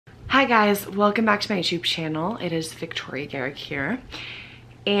Hi guys, welcome back to my YouTube channel. It is Victoria Garrick here.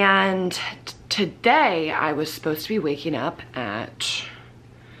 And today I was supposed to be waking up at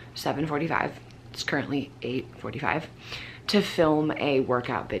 7:45. It's currently 8:45 to film a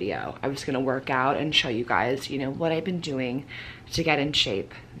workout video. I was gonna work out and show you guys, you know, what I've been doing to get in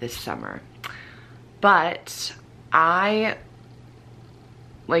shape this summer. But I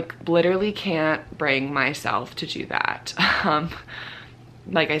literally can't bring myself to do that.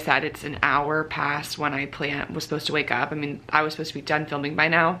 Like I said, it's an hour past when I was supposed to wake up. I mean, I was supposed to be done filming by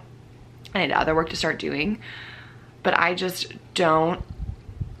now. I had other work to start doing, but I just don't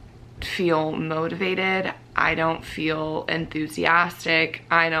feel motivated. I don't feel enthusiastic.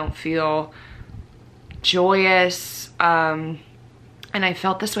 I don't feel joyous. And I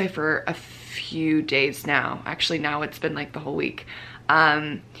felt this way for a few days now. Actually, now it's been like the whole week.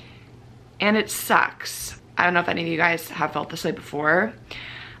 And it sucks. I don't know if any of you guys have felt this way before.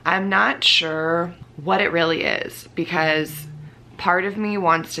 I'm not sure what it really is, because part of me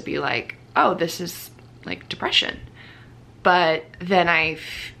wants to be like, oh, this is like depression. But then I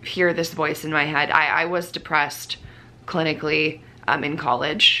hear this voice in my head. I was depressed clinically in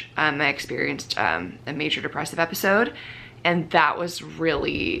college. I experienced a major depressive episode, and that was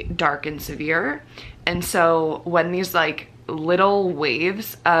really dark and severe. And so when these like little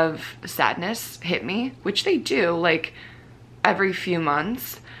waves of sadness hit me, which they do like every few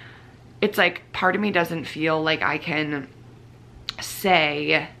months, it's like part of me doesn't feel like I can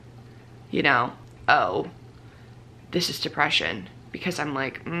say, you know, oh, this is depression, because I'm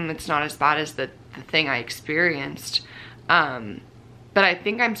like, it's not as bad as the thing I experienced. But I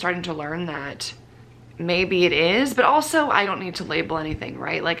think I'm starting to learn that maybe it is, but also I don't need to label anything,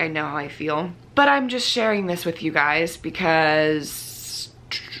 right? Like, I know how I feel. But I'm just sharing this with you guys because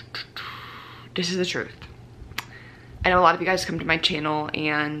this is the truth. I know a lot of you guys come to my channel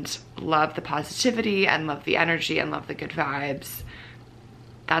and love the positivity and love the energy and love the good vibes.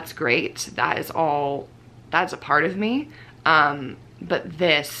 That's great. That is all, that's a part of me. But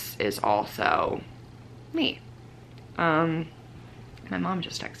this is also me. My mom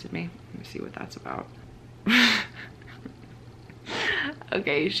just texted me. Let me see what that's about.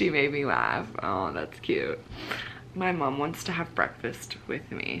 Okay, she made me laugh. Oh, that's cute. My mom wants to have breakfast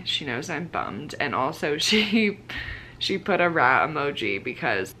with me. She knows I'm bummed, and also she put a rat emoji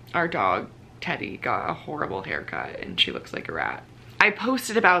because our dog Teddy got a horrible haircut and she looks like a rat. I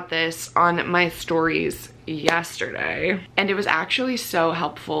posted about this on my stories yesterday, and it was actually so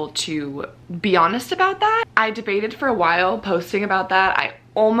helpful to be honest about that. I debated for a while posting about that. I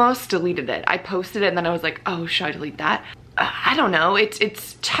almost deleted it. I posted it and then I was like, oh, should I delete that? I don't know.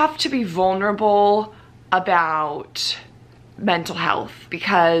 It's tough to be vulnerable about mental health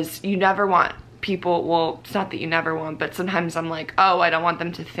because you never want people, well, it's not that you never want, but sometimes I'm like, oh, I don't want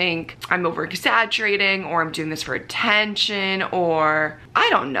them to think I'm over exaggerating or I'm doing this for attention, or I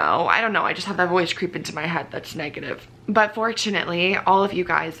don't know. I just have that voice creep into my head that's negative. But fortunately, all of you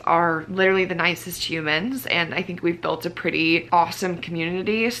guys are literally the nicest humans, and I think we've built a pretty awesome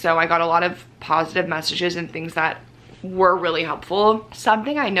community. So I got a lot of positive messages and things that were really helpful.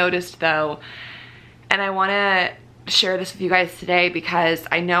 Something I noticed though, and I want to share this with you guys today because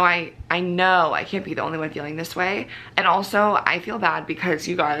I know I can't be the only one feeling this way. And also I feel bad because,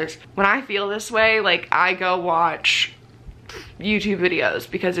 you guys, when I feel this way, like, I go watch YouTube videos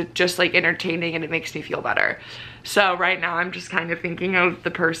because it's just like entertaining and it makes me feel better. So right now I'm just kind of thinking of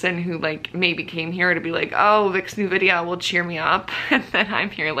the person who like maybe came here to be like, oh, Vic's new video will cheer me up. And then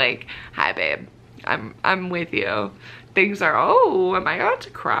I'm here like, hi babe, I'm with you. Things are, oh, am I about to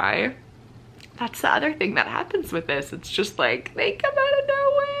cry? That's the other thing that happens with this. It's just like, they come out of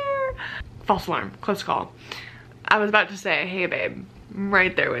nowhere. False alarm, close call. I was about to say, hey babe, I'm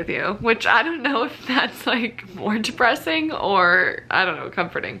right there with you, which I don't know if that's like more depressing or, I don't know,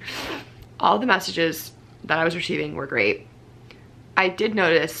 comforting. All the messages that I was receiving were great. I did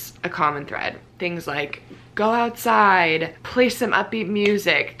notice a common thread. Things like, go outside, play some upbeat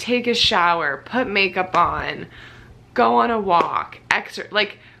music, take a shower, put makeup on, go on a walk,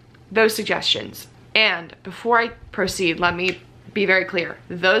 like those suggestions. And before I proceed, let me be very clear.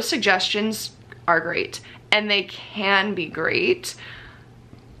 Those suggestions are great, and they can be great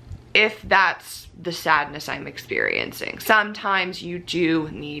if that's the sadness I'm experiencing. Sometimes you do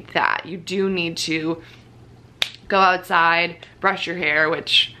need that. You do need to go outside, brush your hair,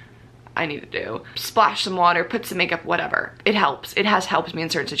 which I need to do, splash some water, put some makeup, whatever. It helps. It has helped me in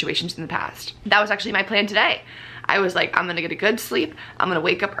certain situations in the past. That was actually my plan today. I was like, I'm gonna get a good sleep, I'm gonna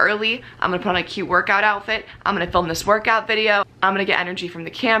wake up early, I'm gonna put on a cute workout outfit, I'm gonna film this workout video, I'm gonna get energy from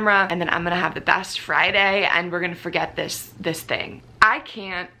the camera, and then I'm gonna have the best Friday, and we're gonna forget this thing. I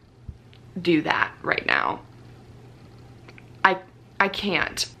can't do that right now. I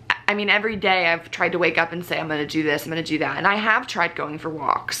can't. I mean, every day I've tried to wake up and say, I'm gonna do this, I'm gonna do that. And I have tried going for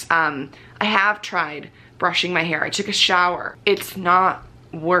walks. I have tried brushing my hair. I took a shower. It's not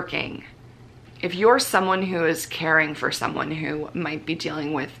working. If you're someone who is caring for someone who might be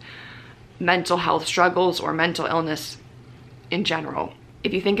dealing with mental health struggles or mental illness in general,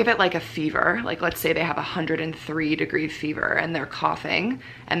 if you think of it like a fever, like let's say they have 103-degree fever and they're coughing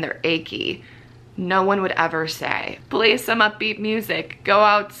and they're achy, no one would ever say, play some upbeat music, go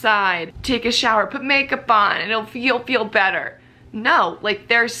outside, take a shower, put makeup on, and you'll feel better. No, like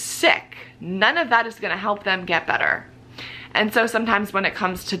they're sick. None of that is gonna help them get better. And so sometimes when it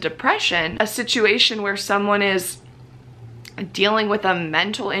comes to depression, a situation where someone is dealing with a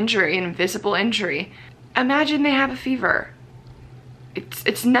mental injury, an invisible injury, imagine they have a fever.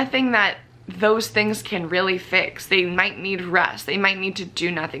 It's nothing that those things can really fix. They might need rest. They might need to do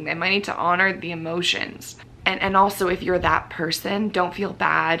nothing. They might need to honor the emotions. And also, if you're that person, don't feel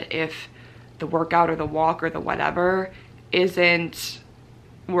bad if the workout or the walk or the whatever isn't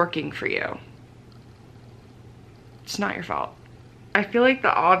working for you. It's not your fault. I feel like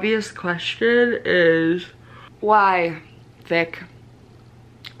the obvious question is, why, Vic?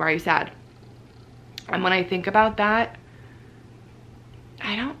 Why are you sad? And when I think about that,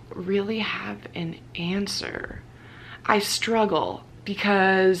 I don't really have an answer. I struggle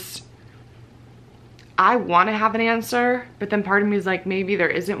because I want to have an answer, but then part of me is like, maybe there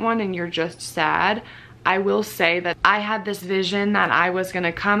isn't one and you're just sad. I will say that I had this vision that I was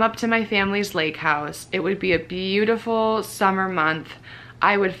gonna come up to my family's lake house. It would be a beautiful summer month.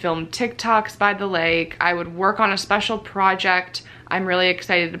 I would film TikToks by the lake. I would work on a special project I'm really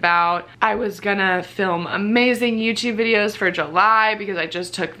excited about. I was gonna film amazing YouTube videos for July because I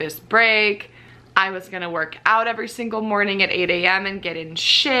just took this break. I was gonna work out every single morning at 8 a.m. and get in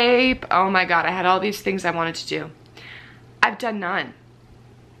shape. Oh my God, I had all these things I wanted to do. I've done none.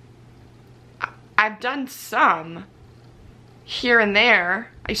 I've done some here and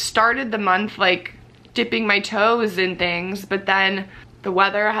there. I started the month like dipping my toes in things, but then the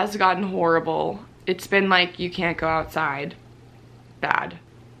weather has gotten horrible. It's been like, you can't go outside. Bad.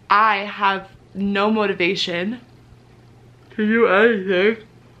 I have no motivation to do anything.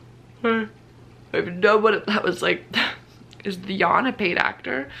 I have no what that was like. Is Jan a paid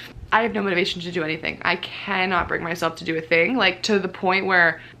actor? I have no motivation to do anything. I cannot bring myself to do a thing, like to the point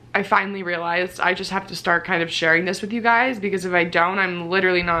where I finally realized I just have to start kind of sharing this with you guys, because if I don't, I'm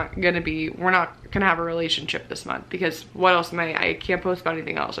literally not gonna be, we're not gonna have a relationship this month, because what else am I can't post about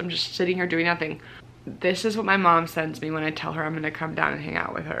anything else. I'm just sitting here doing nothing. This is what my mom sends me when I tell her I'm gonna come down and hang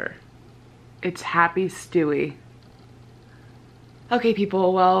out with her. It's Happy Stewie. Okay,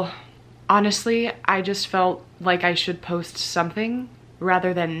 people, well, honestly, I just felt like I should post something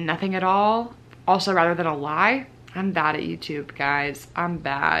rather than nothing at all. Also, rather than a lie. I'm bad at YouTube, guys. I'm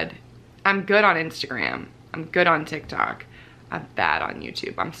bad. I'm good on Instagram. I'm good on TikTok. I'm bad on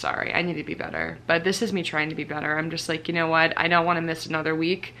YouTube. I'm sorry. I need to be better. But this is me trying to be better. I'm just like, you know what? I don't want to miss another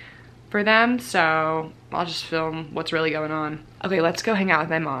week for them, so I'll just film what's really going on. Okay, let's go hang out with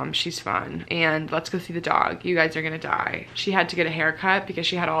my mom. She's fun. And let's go see the dog. You guys are gonna die. She had to get a haircut because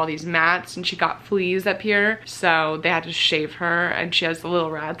she had all these mats and she got fleas up here, so they had to shave her, and she has the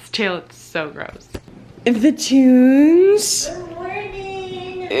little rat's tail. It's so gross. The tunes. Good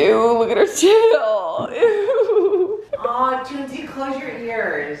morning. Ew, look at her tail. Ew. Oh, Tunesy, close your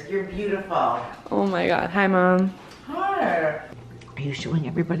ears. You're beautiful. Oh my God. Hi, Mom. Hi. Are you showing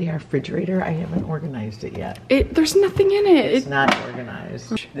everybody our refrigerator? I haven't organized it yet. There's nothing in it. It's not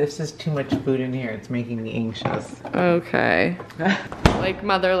organized. This is too much food in here. It's making me anxious. Okay. Like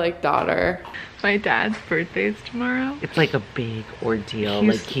mother, like daughter. My dad's birthday's tomorrow. It's like a big ordeal.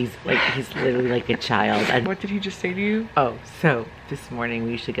 He's literally like a child. And what did he just say to you? oh, so this morning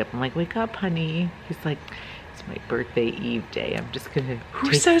we should get up. I'm like, wake up, honey. He's like, it's my birthday eve day. I'm just gonna.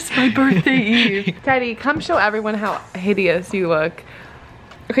 Who says my birthday eve? Teddy, come show everyone how hideous you look.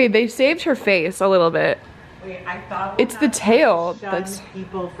 Okay, they saved her face a little bit. Wait, I thought it's the tail that's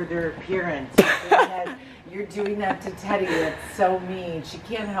people for their appearance. You're doing that to Teddy. It's so mean. She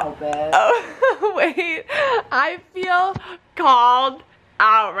can't help it. Oh, wait. I feel called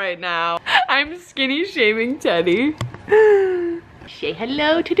out right now. I'm skinny shaming Teddy. Say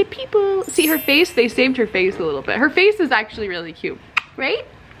hello to the people. See her face? They saved her face a little bit. Her face is actually really cute, right?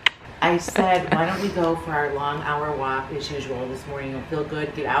 I said, why don't we go for our long hour walk as usual this morning? You'll feel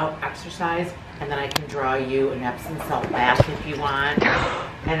good, get out, exercise, and then I can draw you an Epsom salt bath if you want.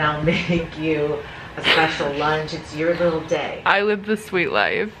 And I'll make you a special lunch. It's your little day. I live the sweet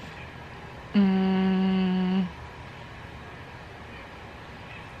life.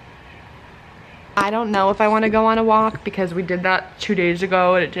 I don't know if I want to go on a walk because we did that 2 days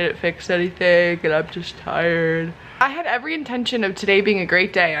ago and it didn't fix anything and I'm just tired. I had every intention of today being a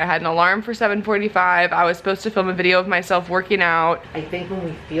great day. I had an alarm for 7:45. I was supposed to film a video of myself working out. I think when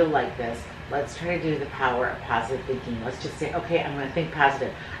we feel like this, let's try to do the power of positive thinking. Let's just say, okay, I'm gonna think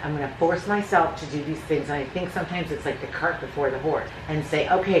positive. I'm gonna force myself to do these things. And I think sometimes it's like the cart before the horse. And say,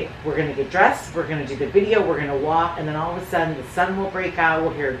 okay, we're gonna get dressed, we're gonna do the video, we're gonna walk, and then all of a sudden the sun will break out,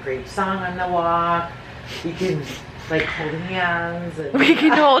 we'll hear a great song on the walk. We can like hold hands. And, we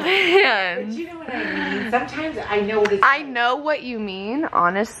can hold hands. But you know what I mean? Sometimes I know what it's I know what you mean,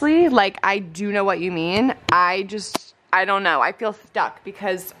 honestly. Like, I do know what you mean. I don't know. I feel stuck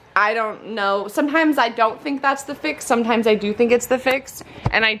because I don't know. Sometimes I don't think that's the fix. Sometimes I do think it's the fix.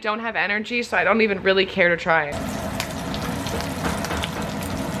 And I don't have energy, so I don't even really care to try it.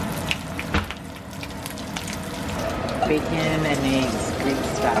 bacon and eggs, Greek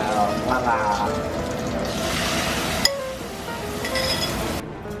style. Voila.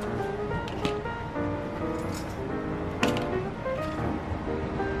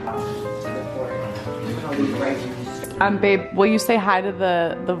 Babe, will you say hi to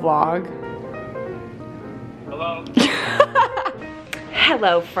the vlog? Hello.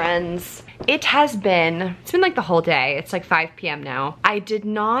 Hello, friends. It's been like the whole day. It's like 5 p.m. now. I did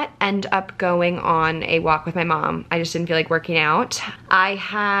not end up going on a walk with my mom. I just didn't feel like working out. I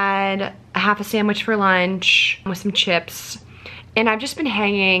had a half a sandwich for lunch with some chips. And I've just been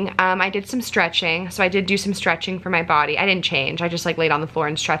hanging. I did some stretching. So I did do some stretching for my body. I didn't change. I just like laid on the floor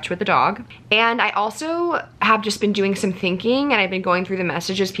and stretched with the dog. And I also have just been doing some thinking, and I've been going through the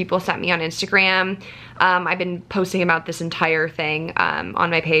messages people sent me on Instagram. I've been posting about this entire thing on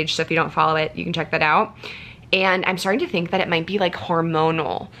my page. So if you don't follow it, you can check that out. And I'm starting to think that it might be like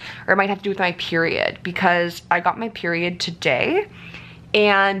hormonal, or it might have to do with my period, because I got my period today.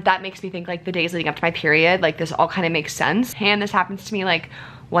 And that makes me think like the days leading up to my period, like this all kind of makes sense. And this happens to me like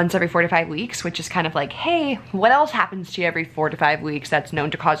once every 4 to 5 weeks, which is kind of like, hey, what else happens to you every 4 to 5 weeks that's known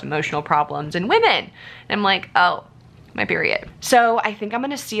to cause emotional problems in women? And I'm like, oh, my period. So I think I'm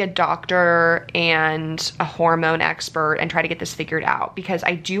gonna see a doctor and a hormone expert and try to get this figured out, because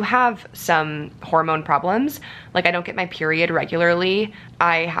I do have some hormone problems. Like, I don't get my period regularly.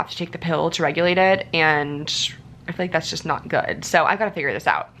 I have to take the pill to regulate it, and I feel like that's just not good. So I've got to figure this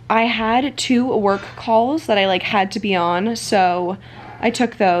out. I had 2 work calls that I like had to be on, so I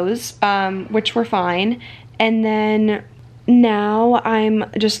took those, which were fine. And then now I'm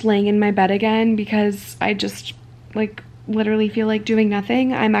just laying in my bed again because I just like literally feel like doing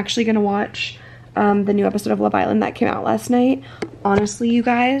nothing. I'm actually gonna watch the new episode of Love Island that came out last night. Honestly, you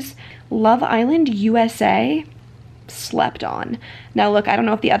guys, Love Island USA slept on. Now look, I don't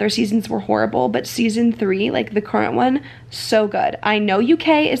know if the other seasons were horrible, but season 3, like the current one, so good. I know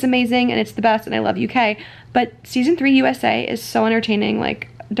UK is amazing and it's the best and I love UK, but season 3 USA is so entertaining. Like,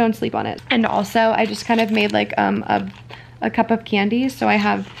 don't sleep on it. And also I just kind of made like a cup of candy. So I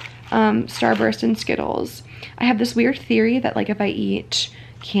have Starburst and Skittles. I have this weird theory that like if I eat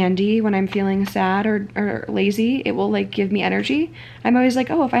candy when I'm feeling sad or lazy, it will like give me energy. I'm always like,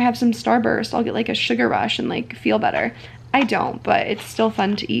 oh, if I have some Starburst, I'll get like a sugar rush and like feel better. I don't, but it's still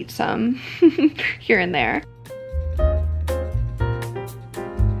fun to eat some here and there.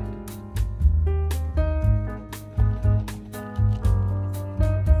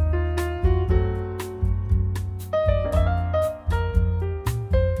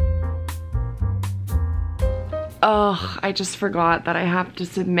 Oh, I just forgot that I have to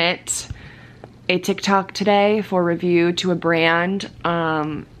submit a TikTok today for review to a brand.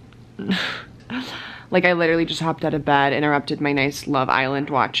 Like, I literally just hopped out of bed, interrupted my nice Love Island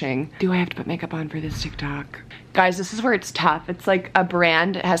watching. Do I have to put makeup on for this TikTok? Guys, this is where it's tough. It's like a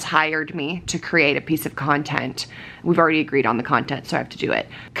brand has hired me to create a piece of content. We've already agreed on the content, so I have to do it.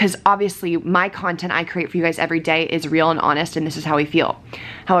 Because obviously my content I create for you guys every day is real and honest, and this is how we feel.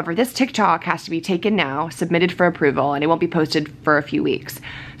 However, this TikTok has to be taken now, submitted for approval, and it won't be posted for a few weeks.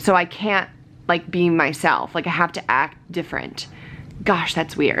 So I can't like be myself. Like, I have to act different. Gosh,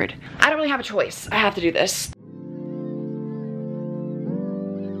 that's weird. I don't really have a choice. I have to do this.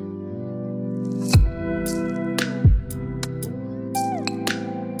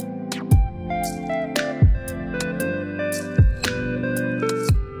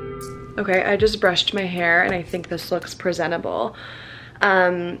 Okay, I just brushed my hair and I think this looks presentable.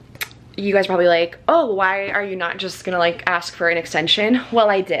 You guys are probably like, oh, why are you not just gonna like ask for an extension?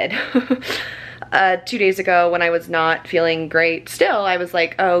 Well, I did. 2 days ago when I was not feeling great still, I was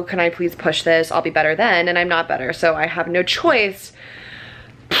like, oh, can I please push this? I'll be better then, and I'm not better. So I have no choice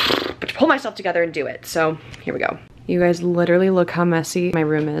but to pull myself together and do it. So here we go. You guys literally look how messy my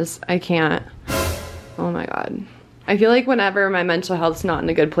room is. I can't. Oh my God. I feel like whenever my mental health's not in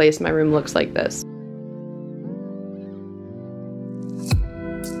a good place, my room looks like this.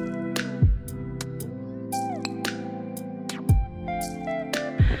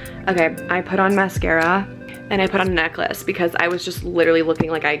 Okay, I put on mascara and I put on a necklace because I was just literally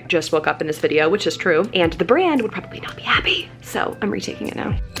looking like I just woke up in this video, which is true. And the brand would probably not be happy. So I'm retaking it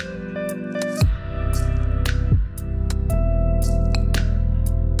now.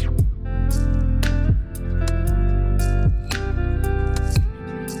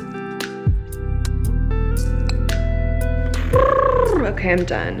 Okay, I'm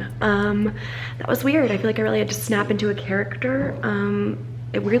done. That was weird. I feel like I really had to snap into a character.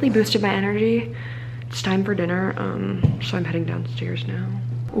 It really boosted my energy. It's time for dinner, so I'm heading downstairs now.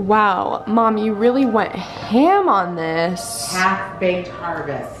 Wow, Mom, you really went ham on this. Half-baked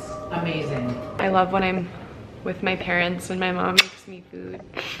harvest. Amazing. I love when I'm with my parents and my mom makes me food.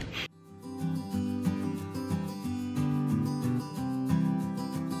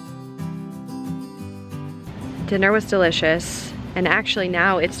 Dinner was delicious, and actually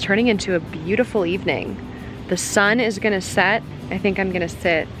now it's turning into a beautiful evening. The sun is gonna set. I think I'm gonna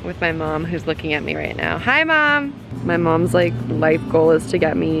sit with my mom who's looking at me right now. Hi, Mom. My mom's like life goal is to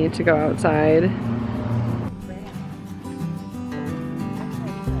get me to go outside.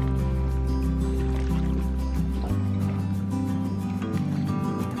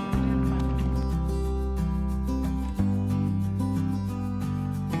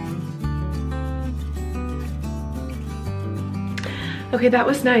 Okay, that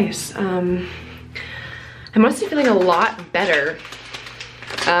was nice. I'm honestly feeling a lot better.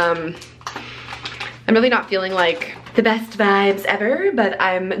 I'm really not feeling like the best vibes ever, but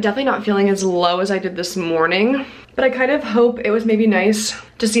I'm definitely not feeling as low as I did this morning. But I kind of hope it was maybe nice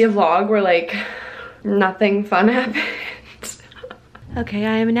to see a vlog where like nothing fun happened. Okay,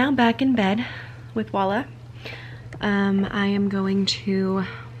 I am now back in bed with Walla. I am going to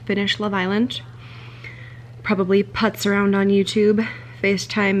finish Love Island. Probably putz around on YouTube,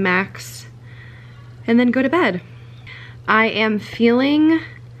 FaceTime Max, and then go to bed. I am feeling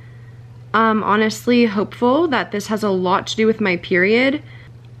honestly hopeful that this has a lot to do with my period.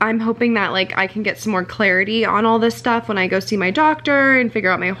 I'm hoping that like I can get some more clarity on all this stuff when I go see my doctor and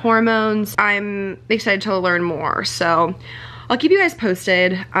figure out my hormones. I'm excited to learn more, so I'll keep you guys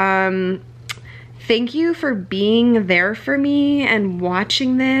posted. Thank you for being there for me and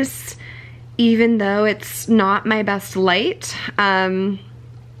watching this, even though it's not my best light.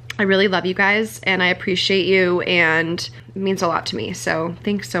 I really love you guys and I appreciate you, and it means a lot to me, so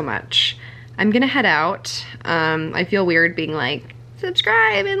thanks so much. I'm gonna head out. I feel weird being like,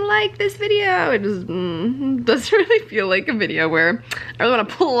 subscribe and like this video. It just doesn't really feel like a video where I really want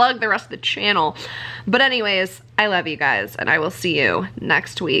to plug the rest of the channel. But anyways, I love you guys and I will see you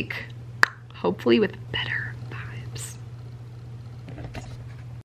next week, hopefully with better